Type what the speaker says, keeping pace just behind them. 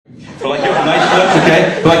But like you have nice lips, okay?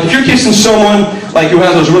 But like if you're kissing someone like who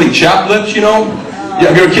has those really chapped lips, you know? Yeah,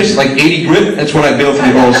 if you're kissing like 80 grit, that's when I bail for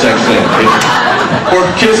the oral sex thing. Okay? Or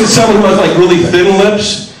kissing someone who has like really thin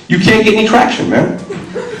lips, you can't get any traction, man.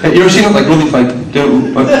 Hey, you ever seen it like really like,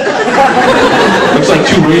 dude, looks like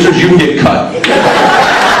two razors, you can get cut.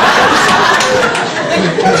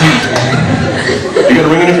 You got a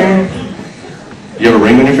ring on your finger? You have a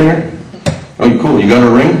ring on your finger? Oh, cool. You got a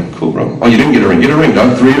ring? Cool, bro. Oh, you didn't get a ring. Get a ring,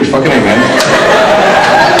 dog. 3 years. Fucking A, man.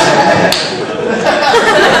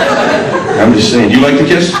 I'm just saying. You like to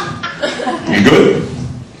kiss? You good?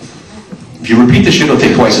 If you repeat the shit, it'll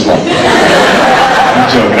take twice as long. I'm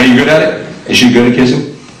joking. Are you good at it? Is she good at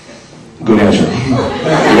kissing? Good answer.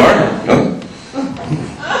 You are? No?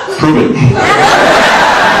 Prove it.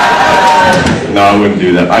 No, I wouldn't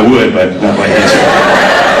do that. I would, but not like this.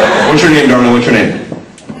 What's your name, darling? What's your name?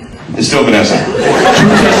 It's still Vanessa. True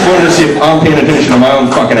test wanted to see if I'm paying attention to my own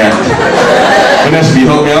fucking act. Vanessa, will you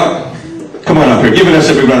help me out? Come on up here. Give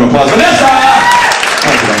Vanessa a big round of applause. Vanessa!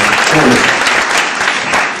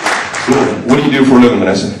 What do you do for a living,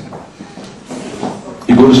 Vanessa?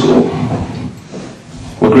 You go to school.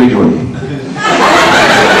 What grade you in?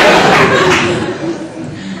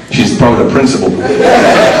 She's probably the principal.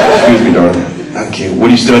 Excuse me, darling. Okay, what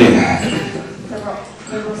are you studying?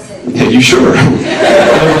 Yeah, you sure?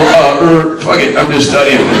 Fuck it, I'm just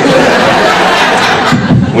studying.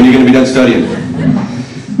 When are you going to be done studying?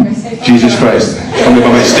 Jesus Christ. Tell me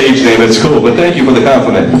about my stage name, it's cool, but thank you for the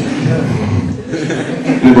compliment.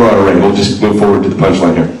 We brought a ring, we'll just move forward to the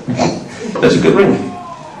punchline here. That's a good ring.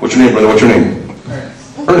 What's your name, brother? What's your name?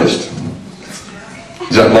 Ernest.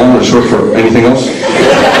 Is that long or short for anything else?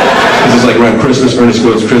 This is like around Christmas, Ernest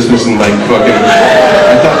goes Christmas and like fucking...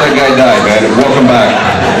 I thought that guy died, man. Welcome back.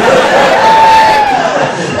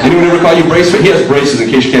 Anyone ever call you Braceface? He has braces in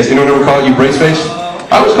case you can't see. Anyone ever call you Braceface?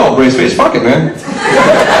 I was called Braceface. Fuck it, man.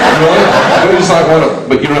 Really? I just like want to,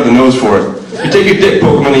 but you don't have the nose for it. You take your dick,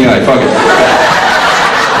 poke him in the eye. Fuck it.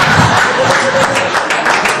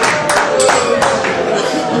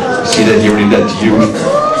 See that? You already did that to you.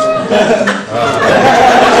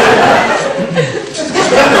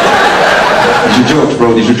 These are jokes,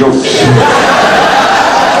 bro. These are jokes.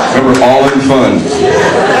 Remember, all in fun.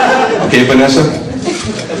 Okay, Vanessa?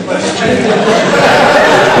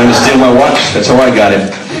 Trying to steal my watch? That's how I got it.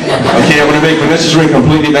 Okay, I'm going to make Vanessa's ring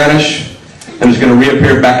completely vanish, and it's going to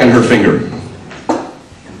reappear back on her finger.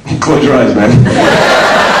 Close your eyes, man.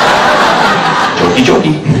 Jokey,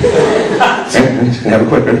 jokey. Okay, just going to have it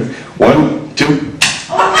quick. Ready? 1, 2.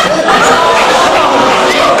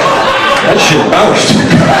 That shit bounced.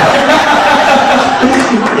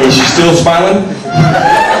 Is she still smiling?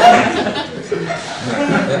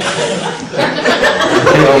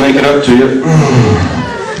 Okay, I'll make it up to you.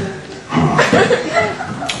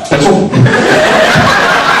 Pencil.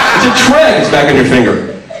 It's a tread. It's back on your finger.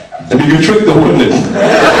 That'd be a good trick though, wouldn't it?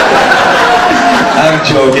 I'm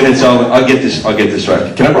joking. It's all. I'll get this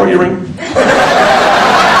right. Can I borrow your ring?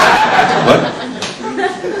 What?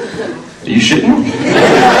 Are you shitting?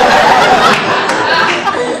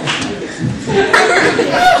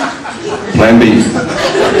 Plan B.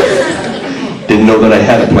 Didn't know that I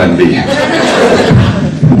had a plan B.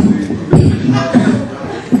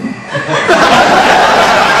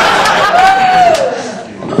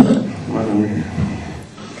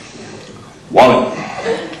 Wallet.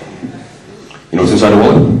 You know what's inside a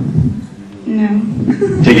wallet? No.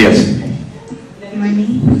 Take a guess. Money.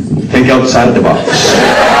 Think outside of the box.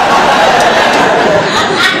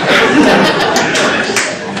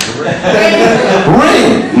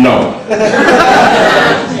 Ring? No.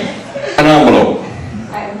 An envelope.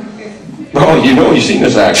 Oh, you know, you've seen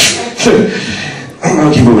this act.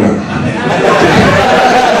 I'll keep moving on.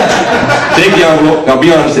 Take the envelope. Now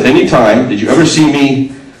be honest, at any time, did you ever see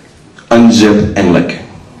me unzip and lick?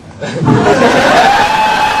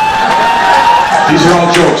 These are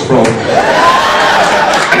all jokes, bro.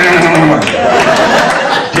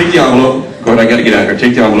 Take the envelope. Go ahead, I gotta get out here.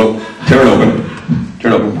 Take the envelope. Tear it open.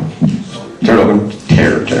 Tear it open. Tear it open.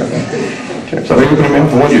 Tear. So they open it, man.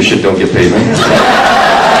 No wonder your shit don't get paid, man.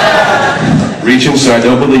 Reach inside.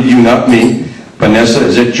 They'll believe you, not me. Vanessa,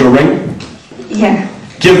 is it your ring? Yeah.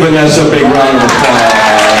 Give Vanessa a big round of applause.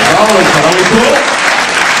 All in fun. Are we cool?